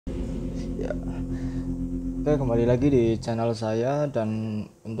Ya. Oke, kembali lagi di channel saya, dan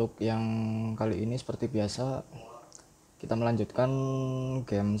untuk yang kali ini seperti biasa kita melanjutkan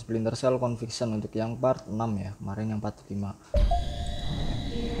game Splinter Cell Conviction untuk yang part 6 ya. Kemarin yang part 5.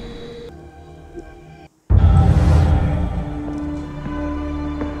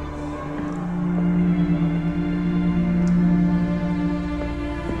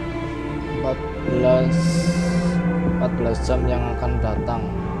 Empat belas jam yang akan datang.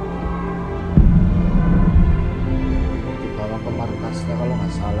 Dibawa ke markasnya kalau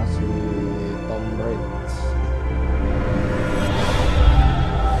nggak salah si Tom Clancy.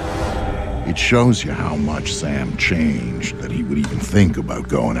 It shows you how much Sam changed that he would even think about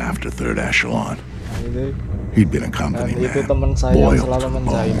going after third echelon. He'd been a company man, loyal to the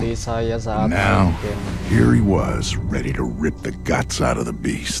bone. Now, here he was, ready to rip the guts out of the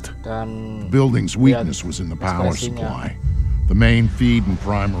beast. The building's weakness was in the power supply. The main feed and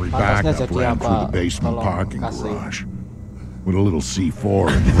primary backup ran through the basement parking garage. With a little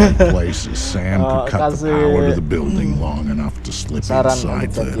C4 in the right places, Sam could cut the power to the building long enough to slip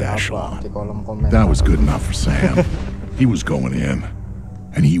inside third echelon. That was good enough for Sam. He was going in,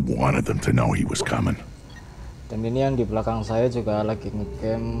 and he wanted them to know he was coming. Dan ini yang di belakang saya juga lagi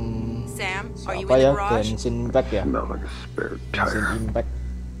ngegame apa ya, Genshin Impact ya. Genshin Impact.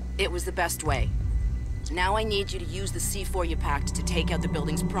 It was the best way. Now I need you to use the C4 you packed to take out the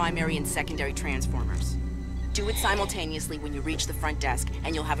building's primary and secondary transformers. Do it simultaneously when you reach the front desk,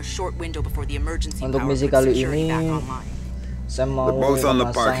 and you'll have a short window before the emergency Untuk power misi puts kali security back ini online. saya mau both on the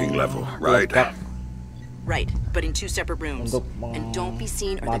parking level, right? Right, but in two separate rooms. And don't be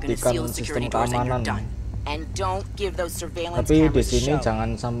seen or they're going to seal the security doors and you're done. And don't give those surveillance Tapi di cameras a sini show.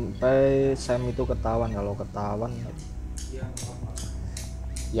 jangan sampai Sam itu ketahuan. Kalau ketahuan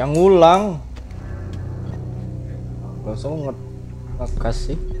yang ngulang. Langsung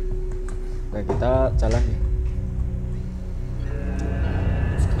ngegas sih. Oke, kita jalan nih.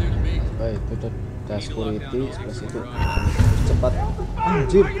 Baik, itu ada security sebelah situ. Cepat.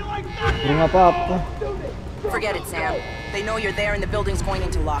 Anjir. Belum apa-apa. Forget it, Sam. They know you're there and the building's going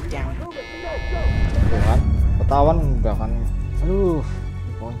into lockdown. Tuh kan, ketahuan udah kan. Aduh.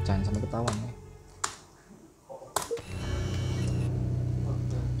 Oh, jangan sampai ketahuan nih.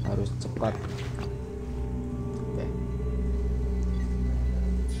 Harus cepat. Oke.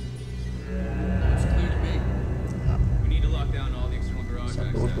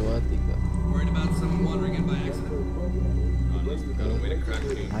 Satu, dua, tiga.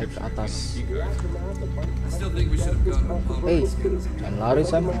 Naik ke atas. Jangan lari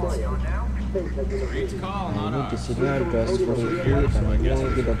Sam. Nah, ini di sini ada security dan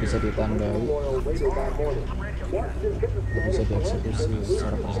ini tidak bisa ditandai, tidak bisa dieksekusi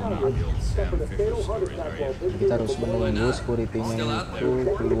secara bersamaan. Kita harus menunggu security-nya itu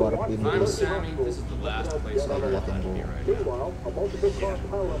keluar pintu. Kita tunggu.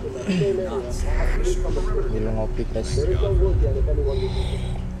 Bila ngopi guys.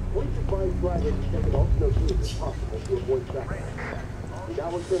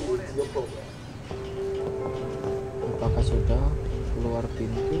 Apakah sudah keluar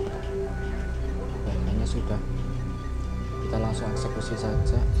pintu? Kayaknya sudah. Kita langsung eksekusi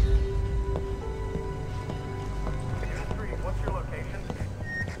saja.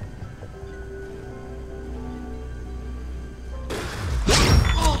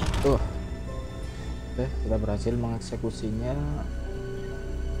 Tuh. Oke, kita berhasil mengeksekusinya.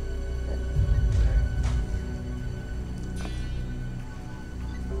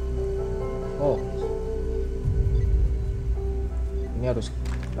 Oh, ini harus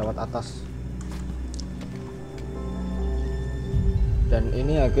lewat atas. Dan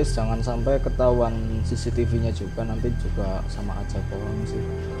ini ya guys, jangan sampai ketahuan CCTV-nya juga, nanti juga sama aja bohong sih.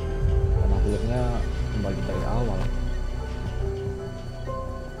 Dan akhirnya kembali dari awal.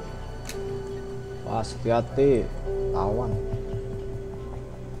 Wah, hati-hati, tawan.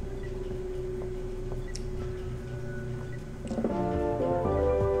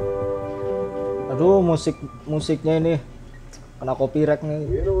 Aduh, musiknya ini kena copyright nih.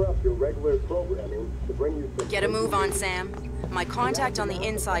 Get a move on, Sam. My contact on the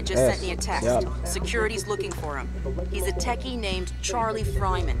inside just sent me a text. Security's looking for him. He's a techie named Charlie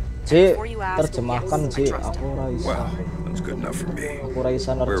Fryman. Ci, terjemahkan Ci, aku Raisa. Well, that's good enough for me. Aku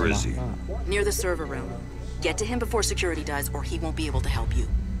Raisa nerjemahkan. Near the server room. Get to him before security does, or he won't be able to help you.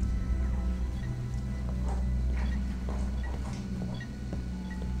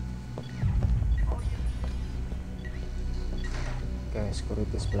 Oke,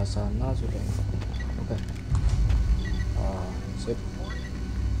 security sebelah sana sudah. Oke. Sip.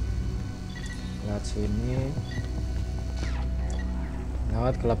 Lihat sini.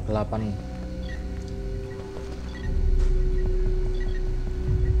 Lewat gelap-gelapan.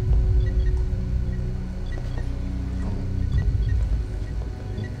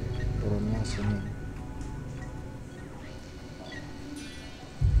 sini.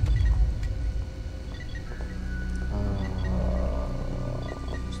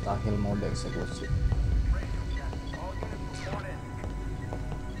 Mustahil mode eksekusi.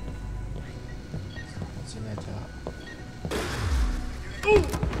 Sini aja.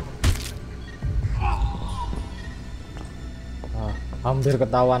 Hampir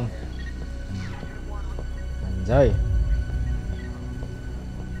ketahuan. Anjay.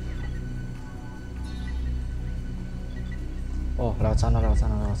 Oh, lewat sana.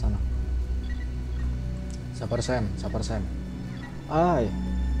 Sabar Sam. Ay.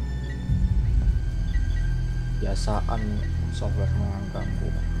 Biasaan software mengganggu.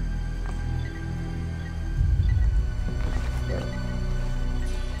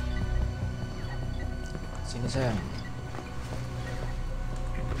 Sini Sam.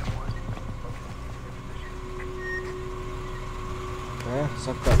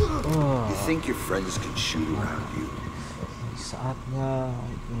 Sekat. You think your friends can shoot around you? Saatnya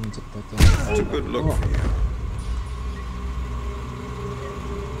menciptakan. It's a good look for you.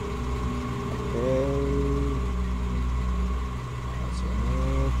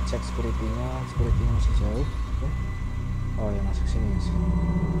 Sini cek security-nya masih jauh. Oh ya, masuk sini.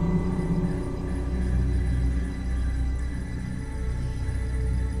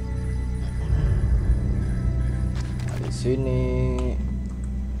 Nah, di sini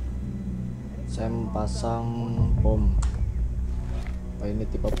saya pasang bom. Oh, ini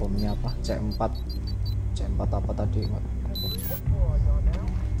tipe bomnya apa? C4 apa tadi?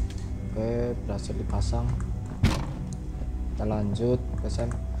 Oke, berhasil dipasang. Kita lanjut ke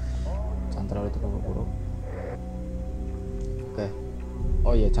Sam. Jangan terlalu terburu-buru. Oke.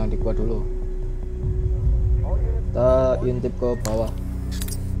 Oh iya, jangan dibuat dulu. Kita intip ke bawah.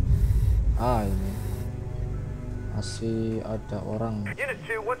 Ini masih ada orang.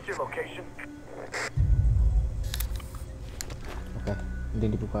 Oke,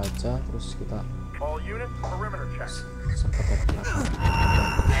 ini dibuka aja, terus kita oh,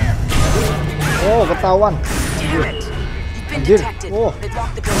 ketahuan. Anjir. Oh,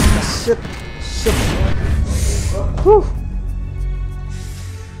 shit.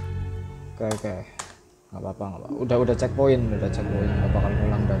 Oke. Nggak apa-apa. Udah checkpoint, nggak bakal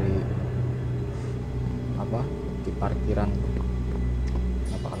ngulang dari apa di parkiran,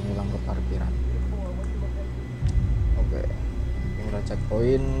 nggak bakal ngulang ke parkiran. Oke. Udah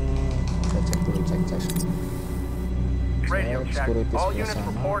checkpoint, kita cek dulu, cek security sebelah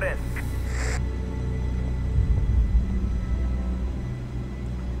sana.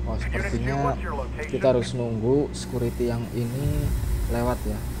 Oh, sepertinya kita harus nunggu security yang ini lewat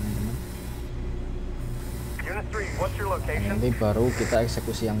ya teman-teman. Nanti baru kita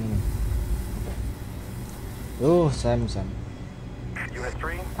eksekusi yang ini. Sam. Unit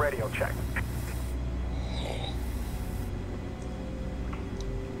 3, radio check.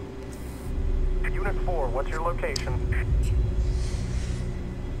 Unit 4, what's your location?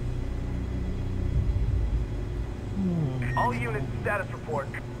 All units, status report.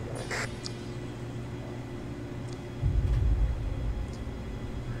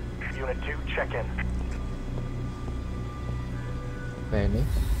 Unit 2, check in. Oke, ini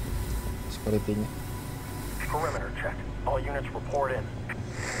security-nya. Perimeter check. All units report in.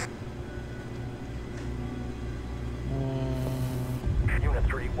 Unit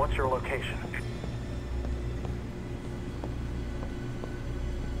 3, what's your location?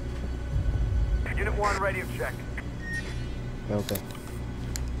 Unit 1, radio check. Oke.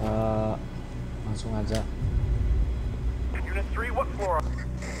 Langsung aja. Unit 3, what floor?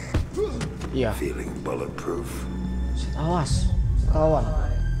 Iya. Feeling bulletproof. Awas, kawan.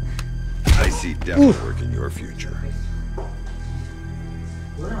 I see devil work in your future.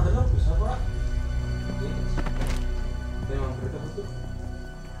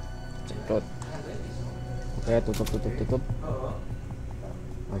 Ceklot. Oke, tutup.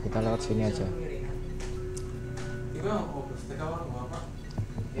 Nah, kita lewat sini aja.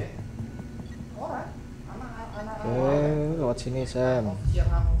 Oke, lewat sini Sam.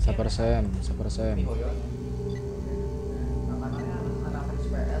 Sabar Sam.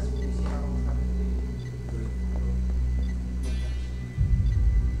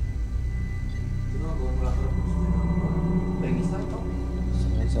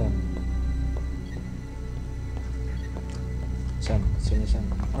 Sam, sini Sam.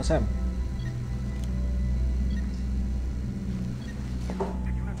 Oh Sam.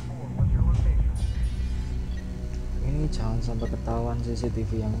 Ini jangan sampai ketahuan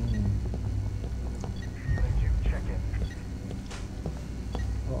CCTV yang ini.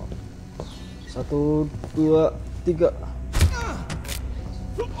 Oh. 1, 2, 3.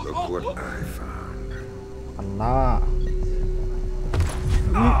 Look what I found. Kena.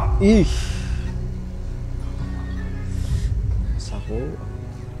 Ih. Saku.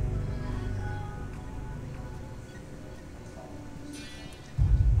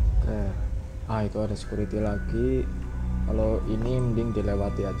 Oke. Ah, itu ada security lagi. Kalau ini mending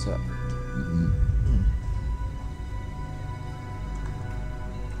dilewati aja.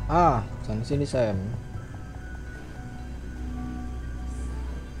 Ah, jangan sini Sam.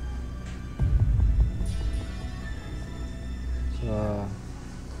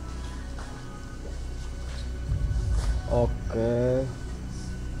 Oke.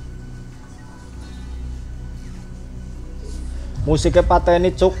 Musiknya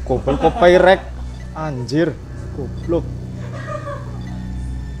pateni cuk, goblok copyright. Anjir, goblok.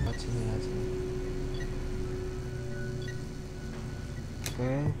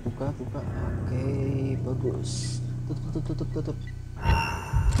 Oke, buka. Oke, bagus. Tutup.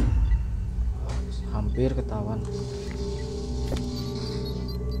 Hampir ketahuan.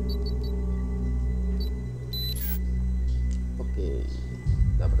 Oke,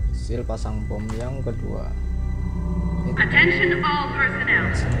 kita berhasil pasang bom yang kedua. Attention all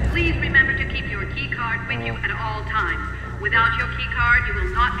personnel. Please remember to keep your key card with you at all times. Without your key card, you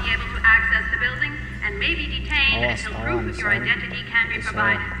will not be able to access the building and may be detained until proof of your identity can be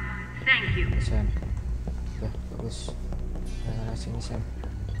provided. Thank you. Sam. Oke, bagus. Nah, sini Sam.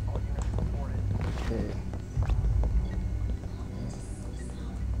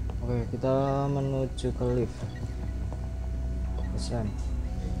 Oke, kita menuju ke lift. Sam.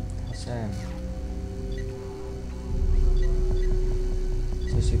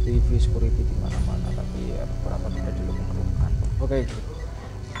 CCTV security di mana-mana, tapi ya beberapa tidak dilumpuhkan. Oke,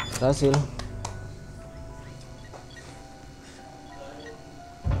 berhasil.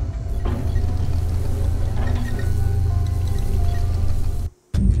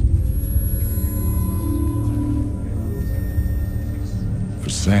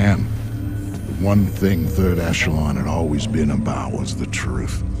 For Sam, the one thing Third Echelon had always been about was the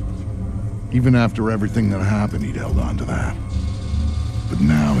truth. Even after everything that happened, he'd held on to that. But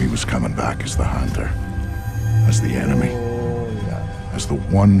now he was coming back as the hunter, as the enemy, as the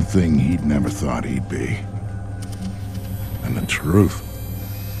one thing he'd never thought he'd be. And the truth,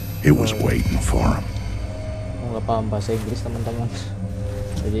 it was waiting for him. Nggak paham bahasa Inggris teman-teman,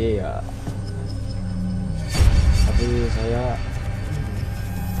 jadi ya, tapi saya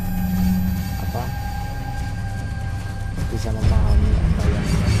bisa memahami apa yang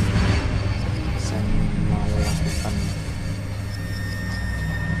saya mau lakukan.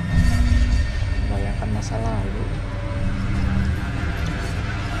 Membayangkan masa lalu.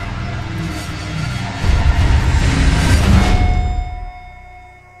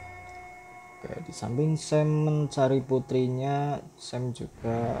 Oke, di samping Sam mencari putrinya, Sam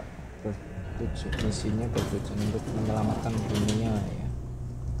juga misinya bertujuan untuk menyelamatkan dunia ya.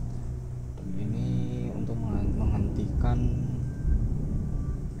 Dan ini untuk menghentikan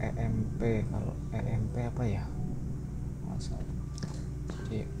EMP. Kalau EMP apa ya? Masalah.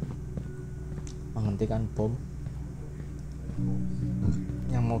 Jadi menghentikan bom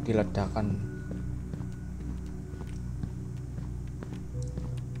yang mau diledakkan.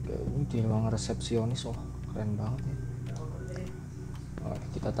 Oke, ini di ruang resepsionis. Oh, keren banget ya. Oh,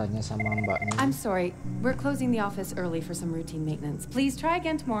 kita tanya sama mbaknya. I'm sorry, we're closing the office early for some routine maintenance. Please try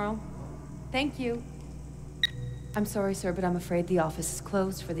again tomorrow. Thank you. I'm sorry, sir, but I'm afraid the office is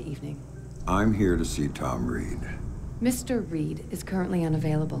closed for the evening. I'm here to see Tom Reed. Mr. Reed is currently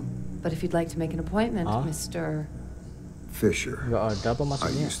unavailable, but if you'd like to make an appointment, Mr. Fisher. Nggak ada apa I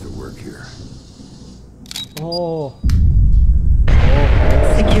maksudnya? used to work here. Oh.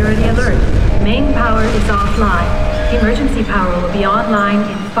 Security alert. Main power is offline. Emergency power will be online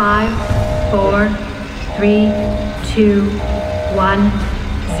in 5, 4, 3, 2, 1,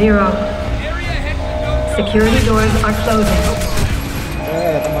 0. Security doors are closing.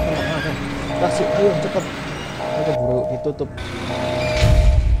 Teman-teman, kasih, ayo cepet. Ayo keburu ditutup.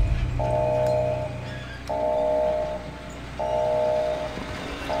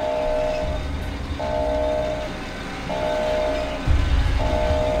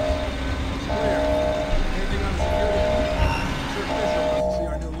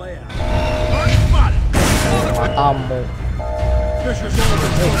 Matamu.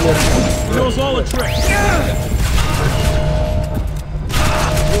 Knows all the tricks.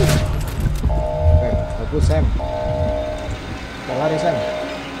 Oke, bagus Sam. Kita lari Sam.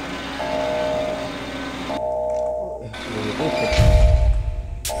 Ditutup.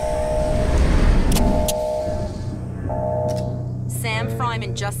 Sam Fry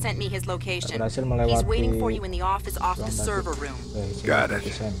Simon just sent me his location. Berhasil He's waiting for melewati you in the office off the server room. Got it.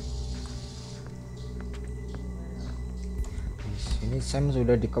 Di sini Sam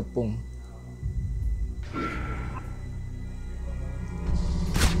sudah dikepung.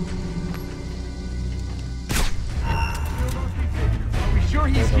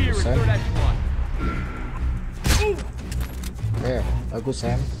 Bagus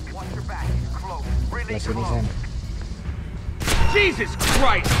Sam. Sebelah sini Sam. Jesus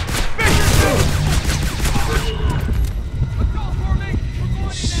Christ!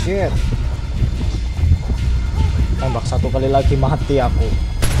 Shit. Tembak satu kali lagi mati aku.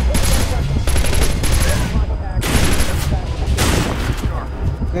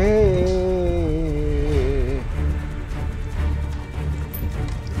 Oke.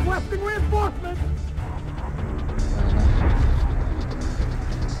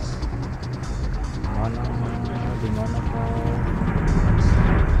 Dimana kau?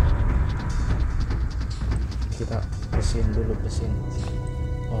 Kita bersihin dulu, bersihin.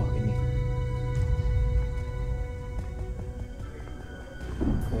 Oh ini.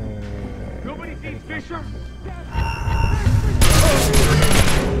 Nobody sees Fisher?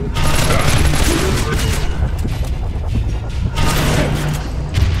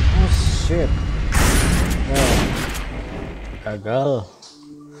 Oh shit. Gagal.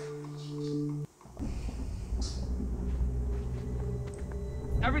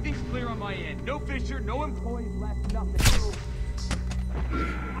 Everything's clear on my end. No Fisher, no employees left, nothing.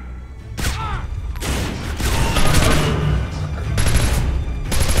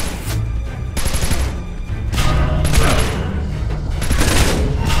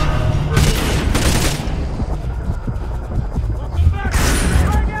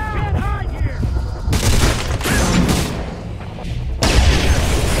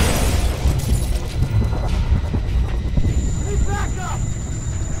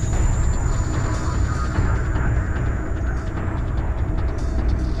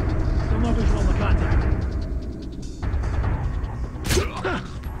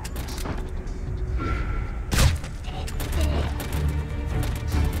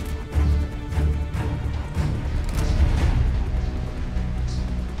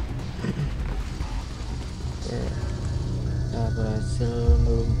 Berhasil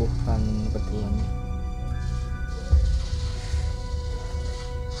melumpuhkan keduanya.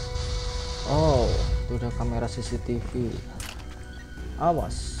 Oh, itu udah kamera CCTV.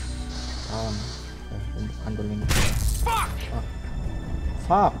 Awas, kawan. Lumpuhkan dulu ini. Oh.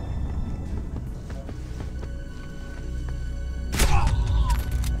 Fuck.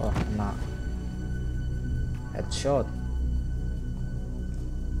 Oh, kena headshot.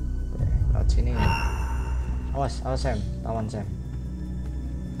 Oke, lewat sini. Awas, awas Sam, tawan Sam.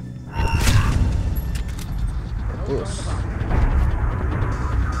 Bagus.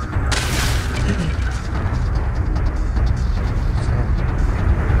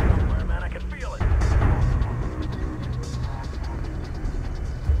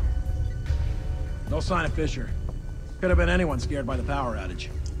 No sign of Fisher. Could have been anyone scared by the power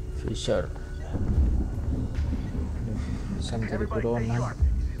outage. Fisher. Sam jadi buronan.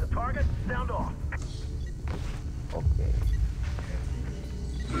 Oke.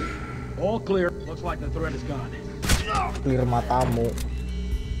 All clear. Looks like the threat is gone. Clear matamu.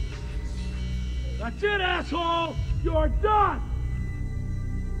 That's it, asshole! You're done!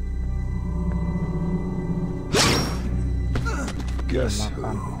 Guess who?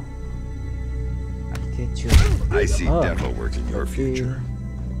 I get you. I see devil work in your future.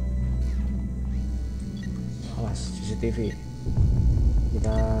 Awas, CCTV.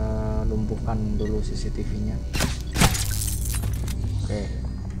 Kita lumpuhkan dulu CCTV-nya. Oke,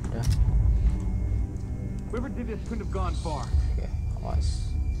 udah. Whoever did this couldn't have gone far. Oke, awas.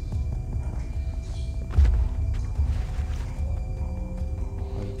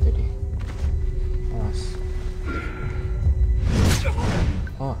 Oh, itu dia. Awas.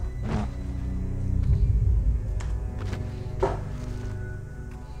 Oh, nah.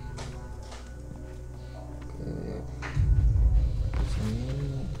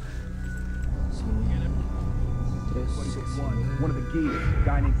 One of the geeks, a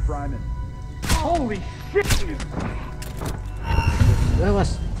guy named Fryman. Holy shit!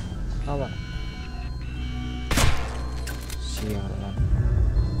 Awas, kawan. Sialan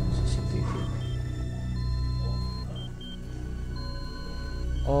CCTV.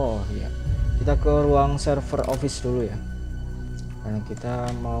 Oh iya, kita ke ruang server office dulu ya, karena kita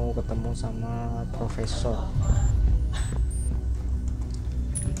mau ketemu sama profesor.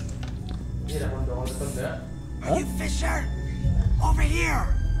 Are you Fisher? Over here!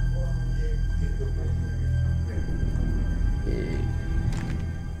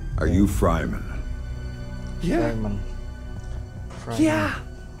 Are you Fryman? Yeah. Yeah.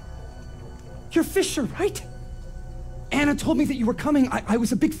 You're Fisher, right? Anna told me that you were coming. I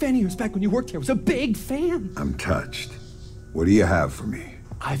was a big fan of yours back when you worked here. I was a big fan. I'm touched. What do you have for me?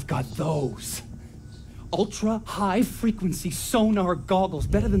 I've got those. Ultra high frequency sonar goggles.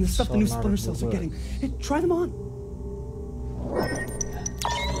 Better than the stuff the new Splinter Cells are getting. Hey, try them on.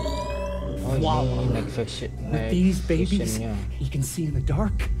 Voila. With these babies, you can see in the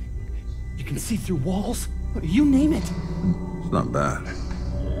dark. You can see through walls. You name it. It's not bad.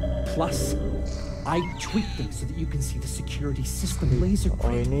 Plus, I tweak them so that you can see the security system laser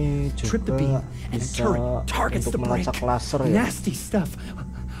grid, trip the beam, and a turret targets the break. Nasty stuff.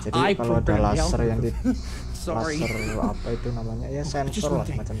 Jadi kalau ada laser yang di laser apa itu namanya ya sensor lah,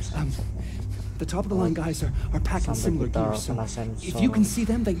 macam sensor. The top of the line guys are packing similar gear, so if you can see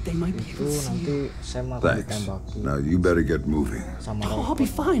them, they might be able to see you. Thanks. Now you better get moving. Oh, I'll be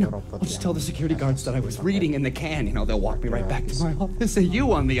fine. I'll just tell the security guards that I was reading in the can. You know, they'll walk me right back to my office. And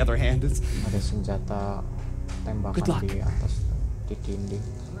you, on the other hand, is... Ada senjata tembakan di atas di dinding.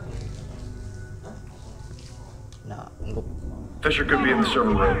 Nah, untuk Fisher could be in the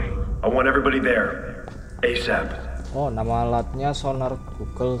server room. I want everybody there. ASAP. Oh, nama alatnya sonar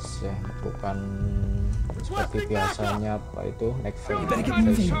Google ya, bukan seperti biasanya apa itu Maxime.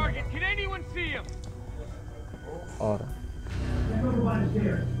 Or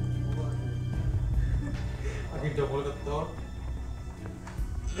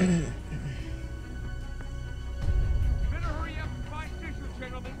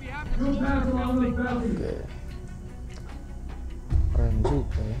keren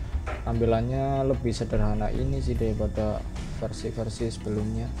juga ya. Tampilannya lebih sederhana ini sih daripada versi-versi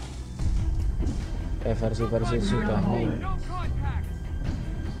sebelumnya, versi-versi sudahnya.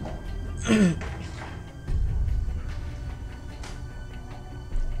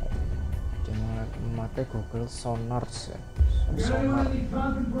 Dia memakai Google Sonar ya. Sonar ini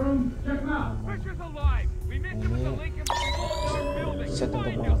set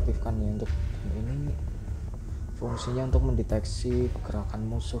untuk mengaktifkannya. Untuk ini fungsinya untuk mendeteksi pergerakan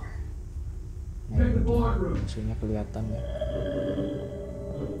musuh. Nah, musuhnya kelihatan ya.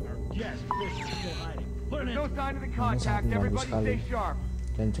 Ini sangat membantu sekali.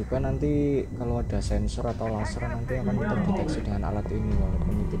 Dan juga nanti kalau ada sensor atau laser nanti akan terdeteksi dengan alat ini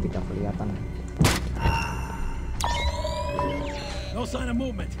walaupun itu tidak kelihatan. No sign of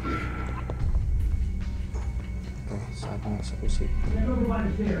movement. Oke, saatnya eksekusi.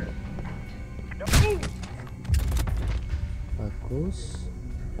 Bagus.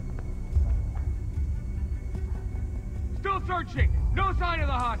 Still searching. No sign of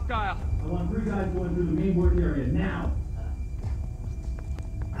the hostile. I want 3 guys going through the main work area now.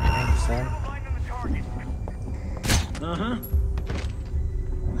 Possible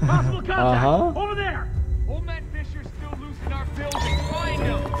contact. Over there. Old man Fisher's still loose in our building. Find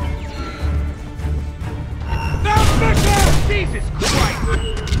him. Now Fisher! Jesus Christ!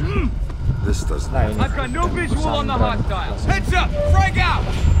 This doesn't. I've got no visual on the hostiles. Heads up! Frag out!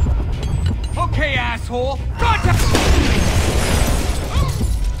 Okay, asshole! Contact!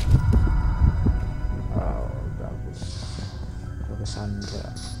 Oh, bagus.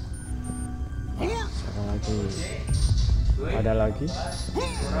 Sandra. Siapa lagi? Ada lagi? Oke,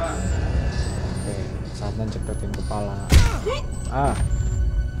 saatnya cepetin kepala.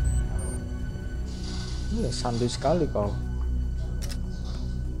 Ini santuy sekali kau.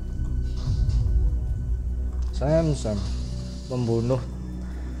 Sam membunuh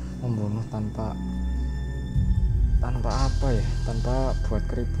tanpa apa ya, tanpa buat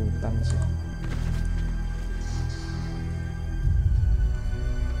keributan sih.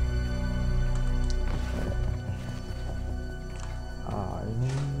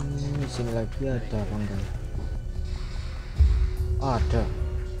 Ini sini lagi ada apa enggak? Ada.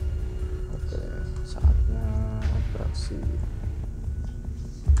 Oke, saatnya beraksi.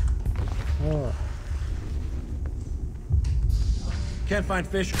 Can't find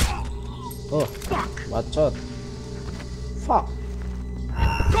Fisher. Oh, bacot. Fuck.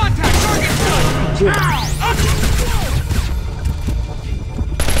 Contact! Target! Go!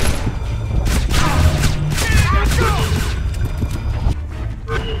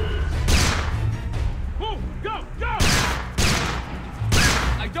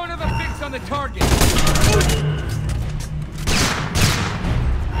 I don't have a fix on the target.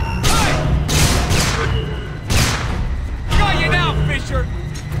 Got you now, Fisher.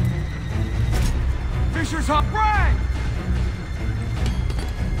 Fisher's hot. Brag!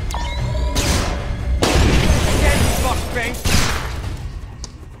 Dead, fuckface.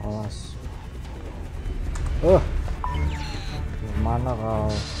 Awas. kemana kau?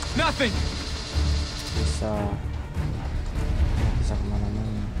 Nothing. Bisa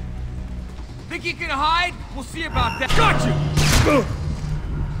kemana-mana. Think you can hide? We'll see about that. Got you.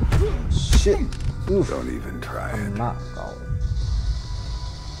 Shit. Don't even try it. Kena kau.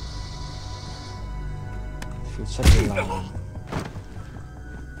 Future hilang.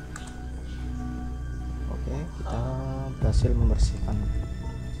 Oke, kita berhasil membersihkan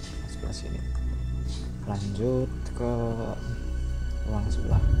sebelah sini. Lanjut ke ruang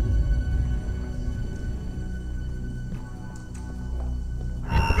sebelah.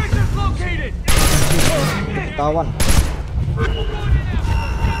 Ketahuan.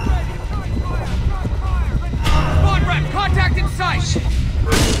 Contact in sight.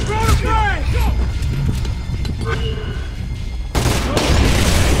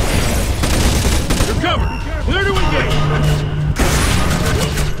 You're covered. Clear to engage.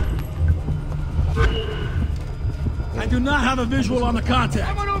 I do not have a visual on the contact.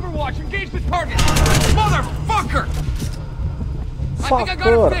 I'm on Overwatch. Engage the target. Motherfucker! I think I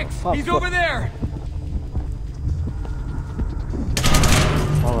got a fix. He's over there.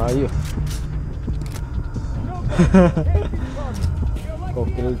 How are you?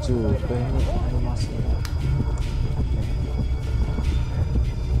 Gokil juga ini animasinya.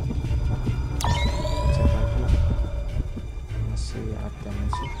 Cek lagi. Masih ada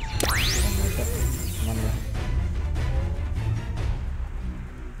musuh. Ada teman ya.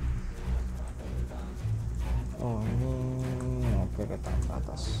 Oh ini oke, kita ke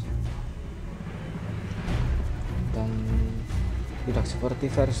atas. Dan tidak seperti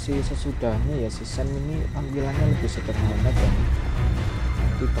versi sesudahnya ya, Sistem ini tampilannya lebih sederhana dan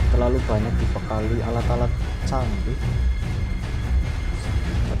tidak terlalu banyak dibekali alat-alat canggih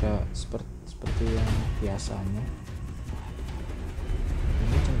pada seperti yang biasanya.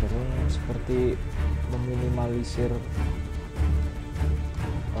 Ini cenderung seperti meminimalisir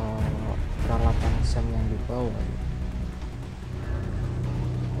peralatan SAM yang dibawa.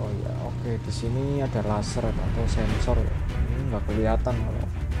 Oh ya, oke, di sini ada laser atau sensor ya. Ini nggak kelihatan kalau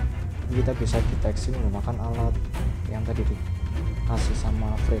kita bisa deteksi menggunakan alat yang tadi dikasih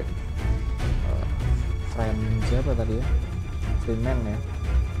sama friend siapa tadi ya, Freeman ya.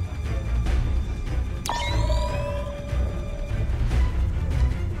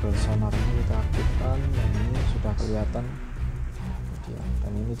 Sonarnya kita aktifkan dan ini sudah kelihatan ya,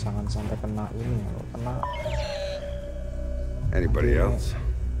 dan ini jangan sampai kena ini. Kalau kena Anybody else?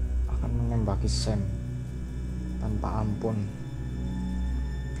 akan menembaki Sam tanpa ampun.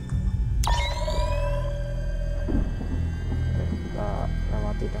 Oke, kita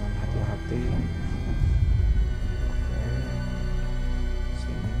lewati dengan hati-hati. Oke,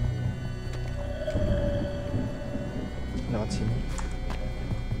 sini, lewat sini.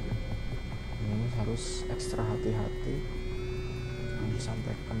 Ini harus ekstra hati-hati, jangan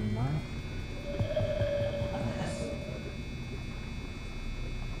sampai kena.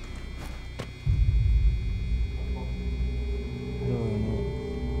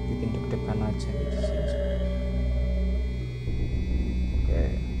 Oke,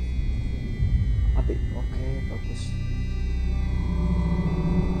 mati. Oke, bagus.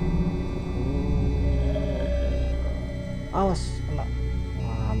 Awas, kena.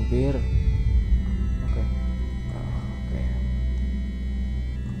 Wah, hampir. Oke, oke,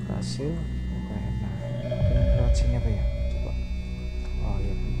 berhasil. Oke, nah mungkin lewat sini apa ya, coba. Oh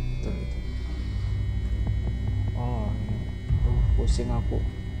iya, betul itu. Oh ini, pusing aku.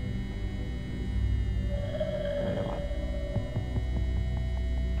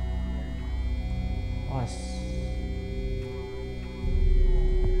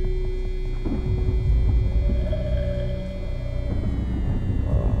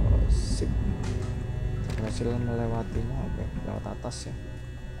 Berhasil melewatinya. Oke, lewat atas ya.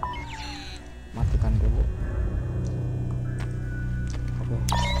 Matikan dulu. Oke,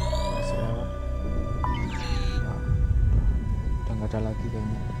 berhasil lewat. Nah, udah nggak ada lagi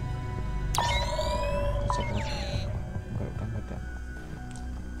kayaknya. Cek lagi. Enggak, udah nggak ada.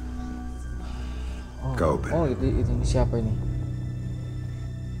 Oh, ini siapa ini?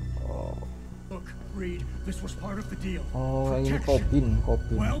 Look, Reed, this was part of the deal. Oh, ini Kobin.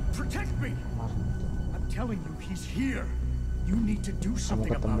 Well, protect me. I'm telling you, he's here. You need to do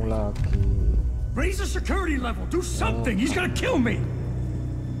something ketemu about lagi. it. Raise the security level. Do something. He's gonna kill me.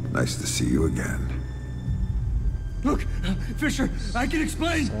 Nice to see you again. Look, Fisher, I can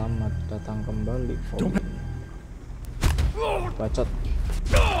explain. Selamat datang kembali, Kobin. Bacot.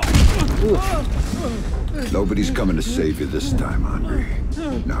 Nobody's coming to save you this time, Henry.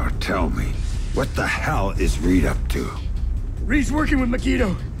 Now tell me, what the hell is Reed up to? Reed's working with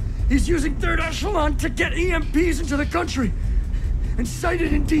Megiddo. He's using third echelon to get EMPs into the country. and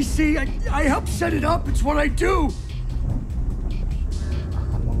cited in DC. I helped set it up. It's what I do.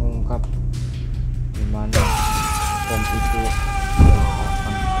 Akan mengungkap di mana bom itu.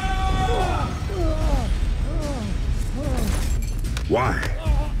 Why?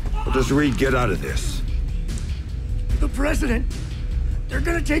 What does Reed get out of this? The president. They're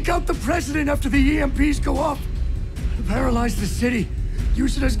gonna take out the president after the EMPs go off. Paralyze the city.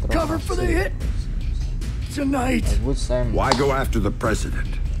 Use it as cover for the hit. Tonight. Why go after the president?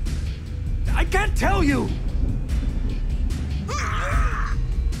 I can't tell you.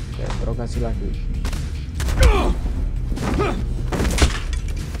 Interogasi lagi.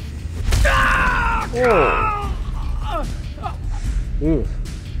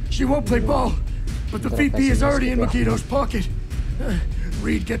 She won't play ball, but the VP is already in Megiddo's pocket.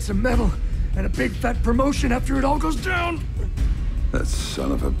 Reed gets a medal and a big fat promotion after it all goes down. That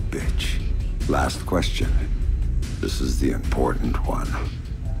son of a bitch. Last question. This is the important one.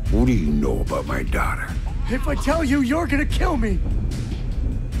 What do you know about my daughter? If I tell you, you're gonna kill me.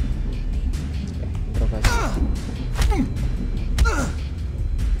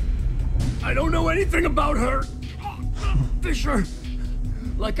 I don't know anything about her. Fisher.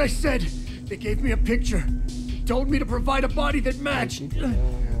 Like I said, they gave me a picture. Told me to provide a body that matched.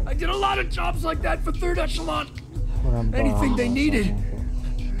 I did a lot of jobs like that for Third Echelon. Anything they needed.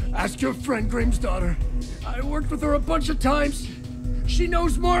 Ask your friend Grimm's daughter. I worked with her a bunch of times. She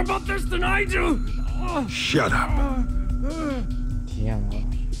knows more about this than I do. Shut up.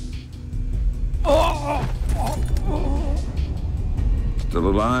 Still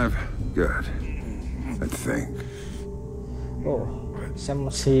alive? Good. I think. Oh, saya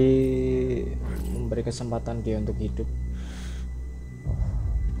masih memberi kesempatan dia untuk hidup.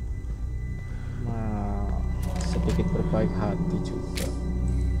 Nah, sedikit berbaik hati juga.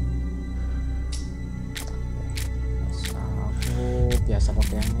 Aku biasa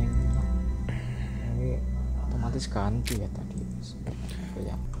pakai yang ini otomatis ganti ya tadi. Oke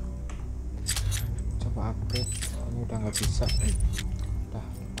ya. Coba upgrade. Ini udah nggak bisa. Udah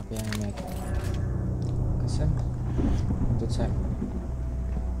pakai yang ini aja. Kesen. Lanjut Sam.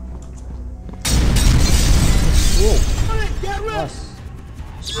 Wow. Mas.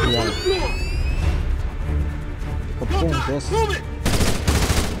 Sial. Kepung guys.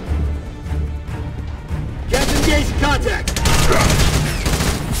 Gas engaged contact.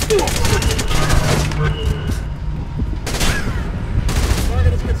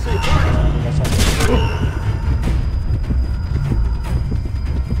 Target has been saved.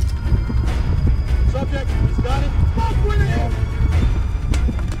 Subject, he's got it.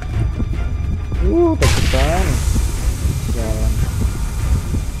 Tegukan. Jalan.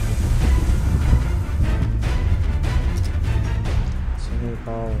 Sini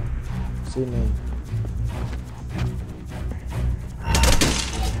kau. Sini.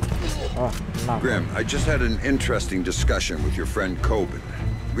 Grim, I just had an interesting discussion with your friend Coben.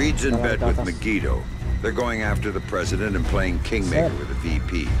 Reed's in bed with Megiddo. They're going after the president and playing Kingmaker with the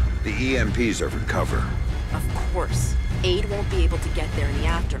VP. The EMPs are for cover. Of course. Aid won't be able to get there in the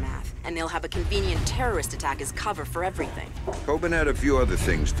aftermath, and they'll have a convenient terrorist attack as cover for everything. Coben had a few other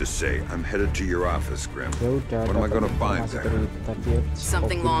things to say. I'm headed to your office, Grim. What am I going to find there?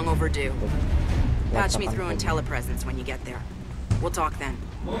 Something long overdue. Patch me through in telepresence when you get there. We'll talk then.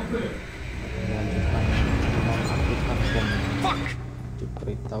 Fuck!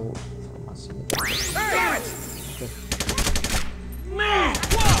 Diberitahu informasinya. Man!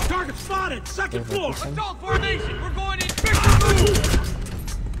 Target spotted! Second floor! Assault formation! We're going in!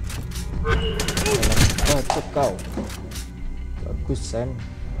 Cepet kau. Bagus Sam.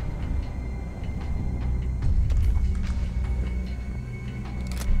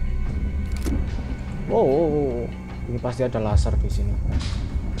 Oh, ini pasti ada laser di sini.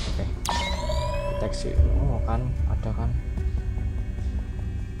 Oke. Deteksi. Oh kan, ada kan.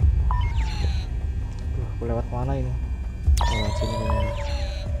 Aku lewat mana ini? Lewat sini kayaknya.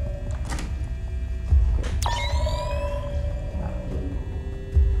 Oke. Nah.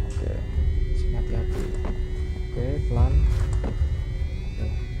 Oke. Sini hati-hati. Oke, pelan. Oke.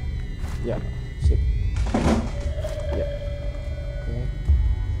 Ya, sip. Ya. Oke.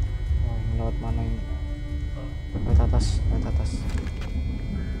 Oh, lewat mana ini? Lewat atas, lewat atas.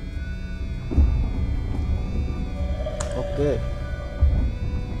 Oke.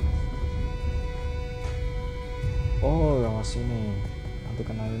 Oh, yang sini. Nanti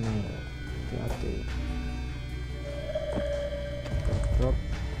kena ini. Hati-hati. Drop.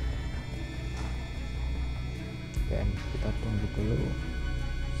 Oke, kita tunggu dulu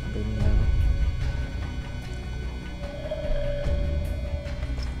sampai ini lewat.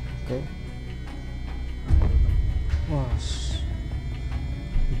 Oke. Wah.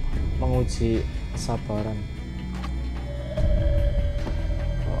 menguji kesabaran.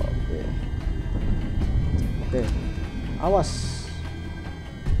 Oke, awas.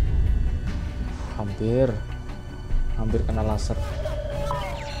 Hampir kena laser.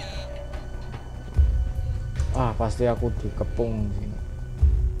 Pasti aku dikepung sini.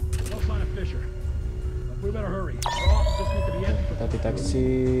 Kita deteksi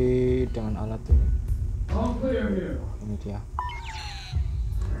dengan alat ini. Ini dia.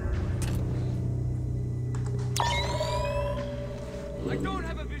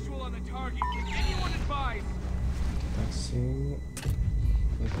 Deteksi.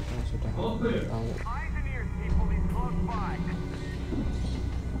 Kita sudah tahu.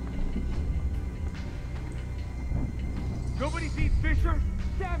 Nobody sees Fisher?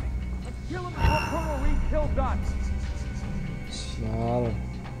 Damn it! Let's kill him before Colonel Reed kills us. Sial.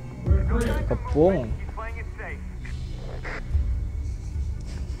 Kepung.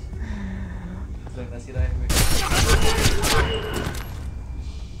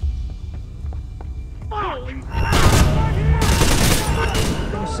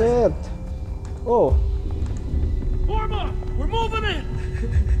 Shit. Oh. Form up! We're moving in!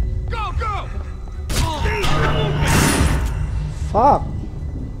 Go, go! Fuck.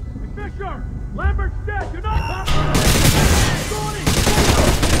 Fisher! Lambert's dead! You're not popping!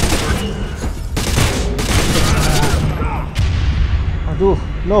 Aduh,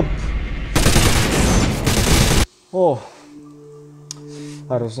 noob. Oh.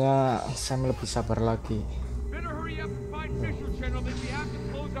 Harusnya Sam lebih sabar lagi.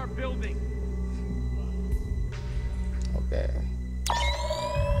 Oke.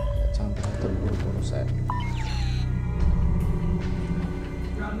 Jangan terburu-buru, Sam.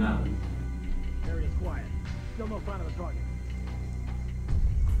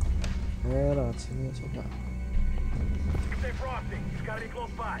 Lewat sini coba.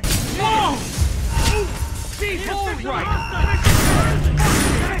 Whoa! Steve, hold right!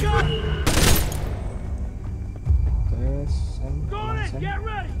 Oke, Sam. Get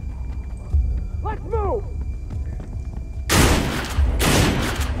ready! Let's move!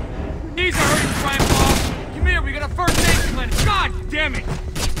 He's a hurting Frank Paul. Come here, we got a first aid clinic. God damn it!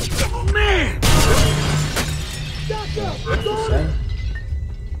 Oh, man!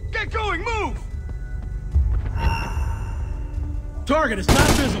 Get going, move! Target is not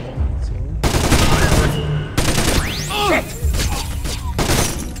visible. Shit!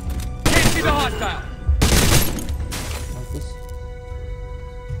 Can't see the hostile.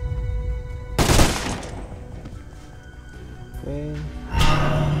 Okay.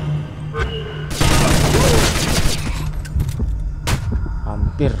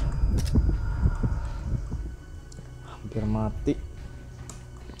 Hampir mati.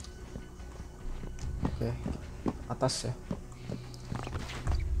 Oke, atas ya.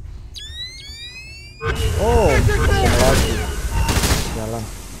 Oh, lagi jalan.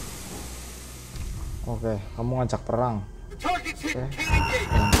 Oke, kamu ngajak perang. Oke,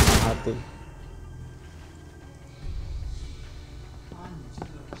 dengan hati.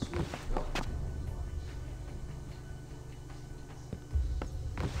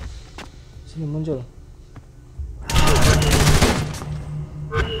 Sini muncul.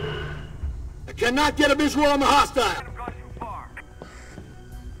 I cannot get a visual on the hostile.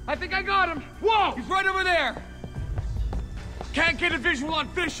 I think I got him. Whoa! He's right over there. Can't get a visual on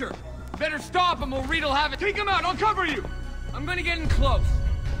Fisher. Better stop him or Reed will have it. Take him out. I'll cover you. I'm gonna get in close.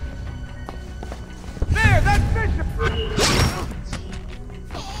 There, that's Fisher.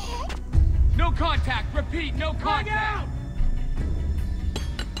 No contact. Repeat, no contact.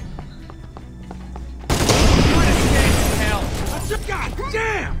 Hell. God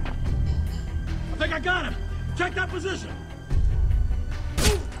damn! I think I got him. Check that position.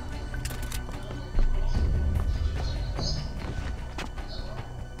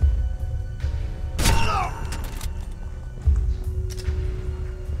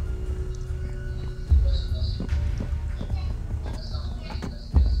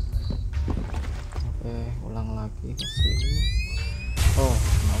 Ulang lagi ke sini. Oh,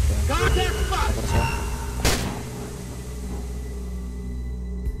 oke.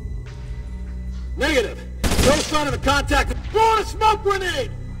 Negative. No sign of a contact. Throw a smoke grenade.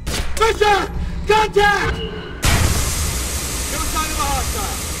 Fisher, contact. No sign of a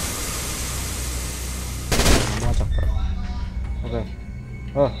hostile. Oke.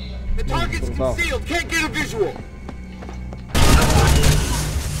 Oh. The target's concealed. Can't get a visual.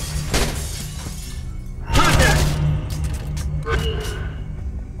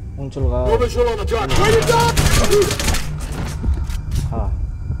 Muncul kau.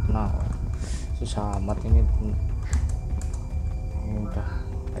 Nah, susah amat ini. Udah.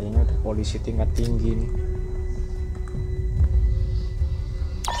 Kayaknya udah polisi tingkat tinggi nih.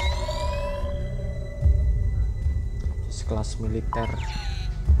 Kelas militer.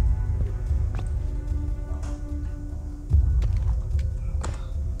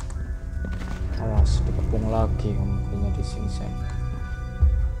 Awas dikepung lagi kayaknya di sini saya.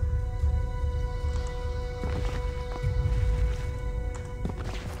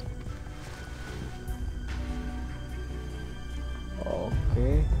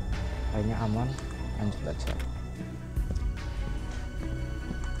 Oke, kayaknya aman, lanjut aja.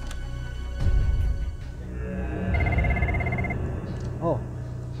 Oh,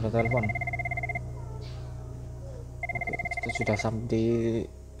 ada telepon. Oke, kita sudah sampai di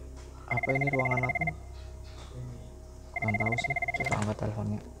apa ini, ruangan apa? Kurang tahu sih. Coba angkat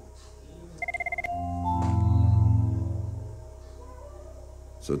teleponnya.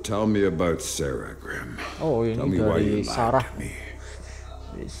 So tell me about Sarah, Grim. Oh, ini Tell me why you dari Sarah. lied to me.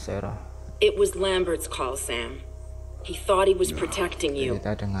 Dari Sarah. It was Lambert's call, Sam. He thought he was protecting you.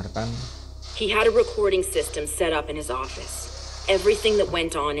 Kita dengarkan. He had a recording system set up in his office. Everything that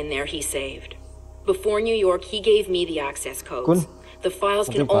went on in there he saved. Before New York, he gave me the access codes. The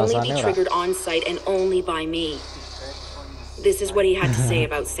files can only be triggered on site and only by me. This is what he had to say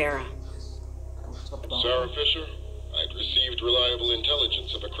about Sarah. Sarah Fisher, I'd received reliable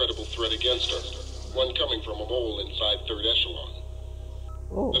intelligence of a credible threat against her. One coming from a mole inside 3rd Echelon.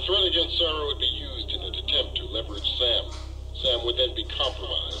 The threat against Sarah would be used in an attempt to leverage Sam. Sam would then be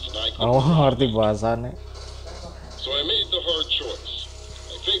compromised and I could... Oh, ngerti bahasanya. So I made the hard choice.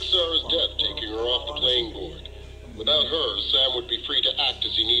 I faked Sarah's death, taking her off the playing board. Without her, Sam would be free to act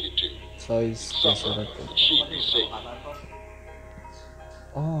as he needed to. Suffer, but she'd be safe.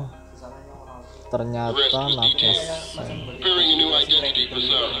 Oh, ternyata nakes. Preparing a new identity for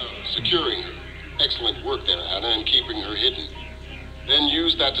Sarah, securing her. Excellent work there, Hannah, and keeping her hidden. Then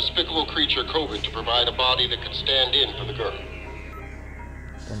use that despicable creature COVID to provide a body that could stand in for the girl.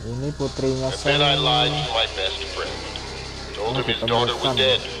 Dan ini putrinya Sam. I lied to my best friend. Told him his daughter was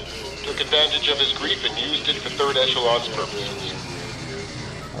dead. Took advantage of his grief and used it for 3rd Echelon's purposes.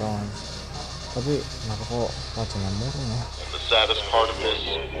 Tapi kenapa kok wajahnya murung ya? And the saddest part of this,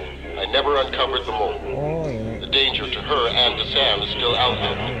 I never uncovered the mole. Oh, ini. The danger to her and to Sam is still out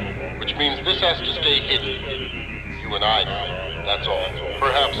there, which means this has to stay hidden. You and I know. That's all.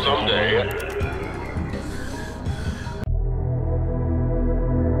 Perhaps someday.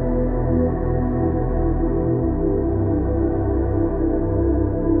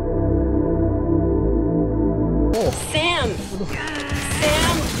 Sam!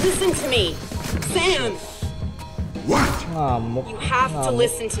 Sam, listen to me! Sam! What? You have to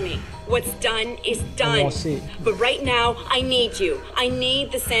listen to me. What's done is done. But right now, I need you. I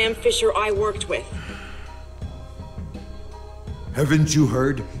need the Sam Fisher I worked with. Haven't you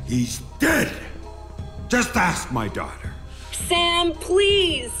heard? He's dead. Just ask my daughter. Sam,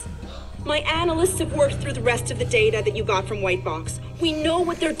 please! My analysts have worked through the rest of the data that you got from White Box. We know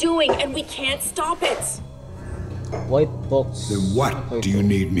what they're doing, and we can't stop it. White Box. Then what do you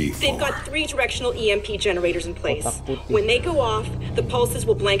need me for? They've got 3 directional EMP generators in place. When they go off, the pulses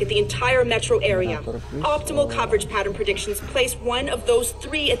will blanket the entire metro area. Optimal coverage pattern predictions place one of those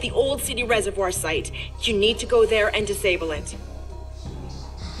 3 at the old city reservoir site. You need to go there and disable it.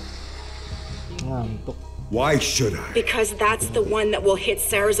 Why should I? Because that's the one that will hit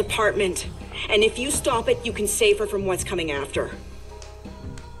Sarah's apartment. And if you stop it, you can save her from what's coming after.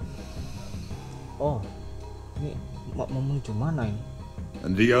 Oh, ini mau menuju mana ini?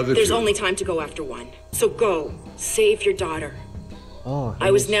 And the other There's two? only time to go after one. So go, save your daughter. Oh,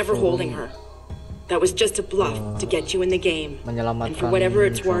 I was never holding her. That was just a bluff to get you in the game. And for whatever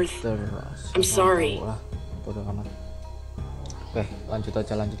it's worth, I'm sorry. Oke, lanjut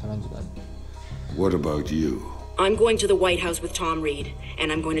aja. What about you? I'm going to the White House with Tom Reed, and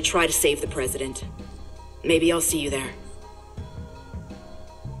I'm going to try to save the president. Maybe I'll see you there.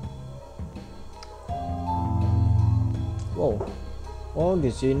 Wow. Oh,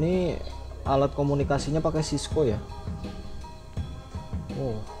 di sini alat komunikasinya pakai Cisco ya.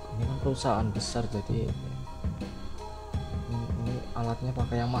 Oh, ini kan perusahaan besar, jadi ini alatnya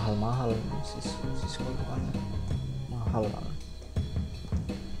pakai yang mahal-mahal. Cisco itu kan mahal banget.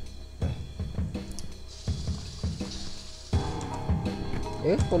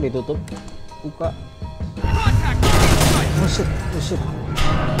 Kok ditutup? Buka. Musik.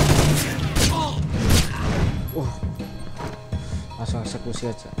 Langsung eksekusi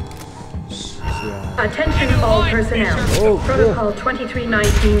aja. Attention all personnel. Protocol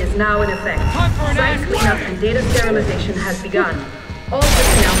 2319 is now in effect. Site cleanup and data sterilization has begun. All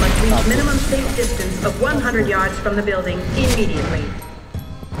personnel must reach minimum safe distance of 100 yards from the building immediately.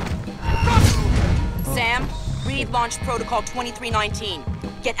 we've launched Protocol 2319.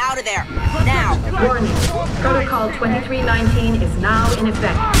 Get out of there, now! Warning, Protocol 2319 is now in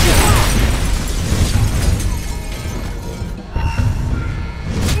effect.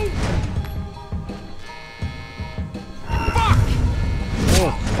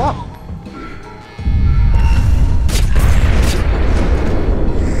 Oh, fuck!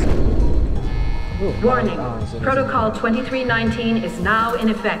 Warning, Protocol 2319 is now in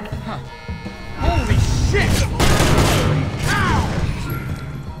effect. Holy shit!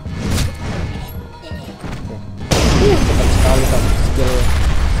 Cepat sekali kan skill.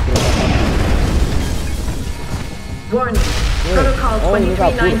 Warning, Protocol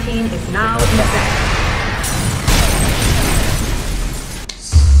 2319 is now in effect.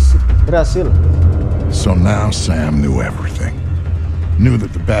 Berhasil. So now Sam knew everything. Knew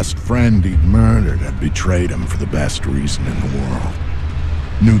that the best friend he'd murdered had betrayed him for the best reason in the world.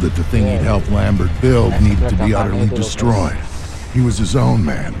 Knew that the thing he'd helped Lambert build needed to be utterly destroyed. He was his own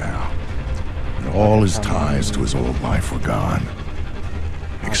man now. And all his ties to his old life were gone.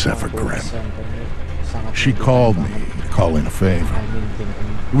 Except for Grim. She called me to call in a favor.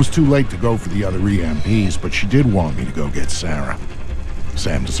 It was too late to go for the other EMPs, but she did want me to go get Sarah.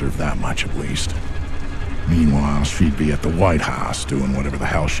 Sam deserved that much at least. Meanwhile, she'd be at the White House doing whatever the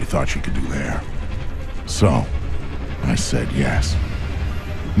hell she thought she could do there. So, I said yes.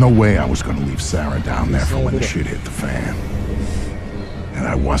 No way I was gonna leave Sarah down there for when the shit hit the fan. And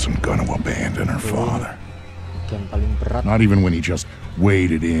I wasn't gonna abandon her father. Not even when he just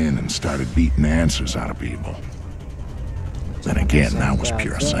waded in and started beating answers out of people. Then again, that was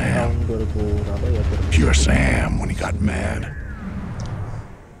pure Sam. Pure Sam when he got mad.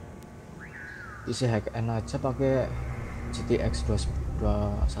 Isi hack N aja pakai GTX 2210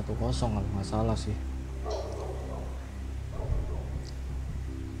 kalau nggak salah sih.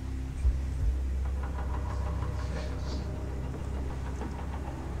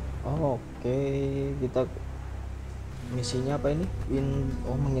 Oke, kita misinya apa ini?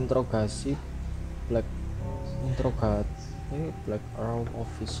 Menginterogasi Black Arrow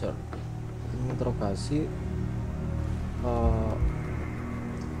Officer. Menginterogasi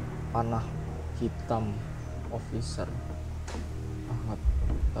panah hitam officer. Nggak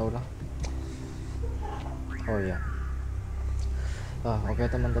tahu lah. Oh ya. Oke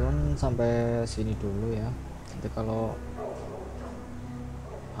teman-teman, sampai sini dulu ya. Nanti kalau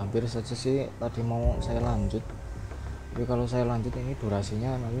hampir saja sih tadi mau saya lanjut, tapi kalau saya lanjut ini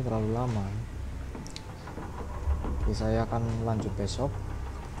durasinya nanti terlalu lama. Jadi saya akan lanjut besok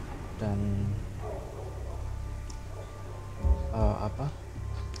dan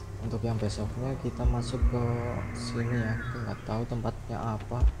untuk yang besoknya kita masuk ke sini ya. Nggak tahu tempatnya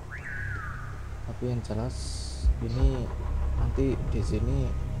apa, tapi yang jelas ini nanti di sini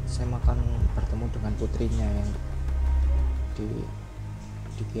saya akan bertemu dengan putrinya yang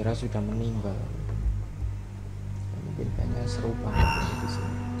dikira sudah meninggal. Mungkin kayaknya seru banget di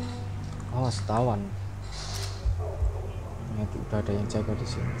sini. Awas tawan, ternyata udah ada yang jaga di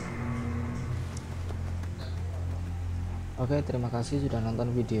sini. Oke, terima kasih sudah nonton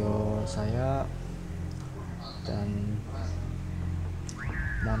video saya dan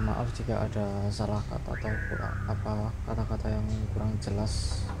mohon maaf jika ada salah kata atau kata-kata yang kurang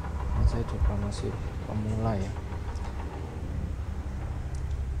jelas. Saya juga masih pemula ya.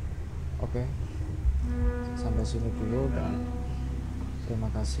 Oke, sampai sini dulu dan terima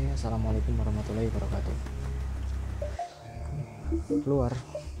kasih. Assalamualaikum warahmatullahi wabarakatuh. Keluar.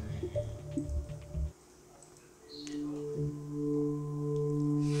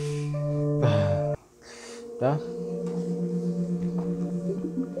 Dah.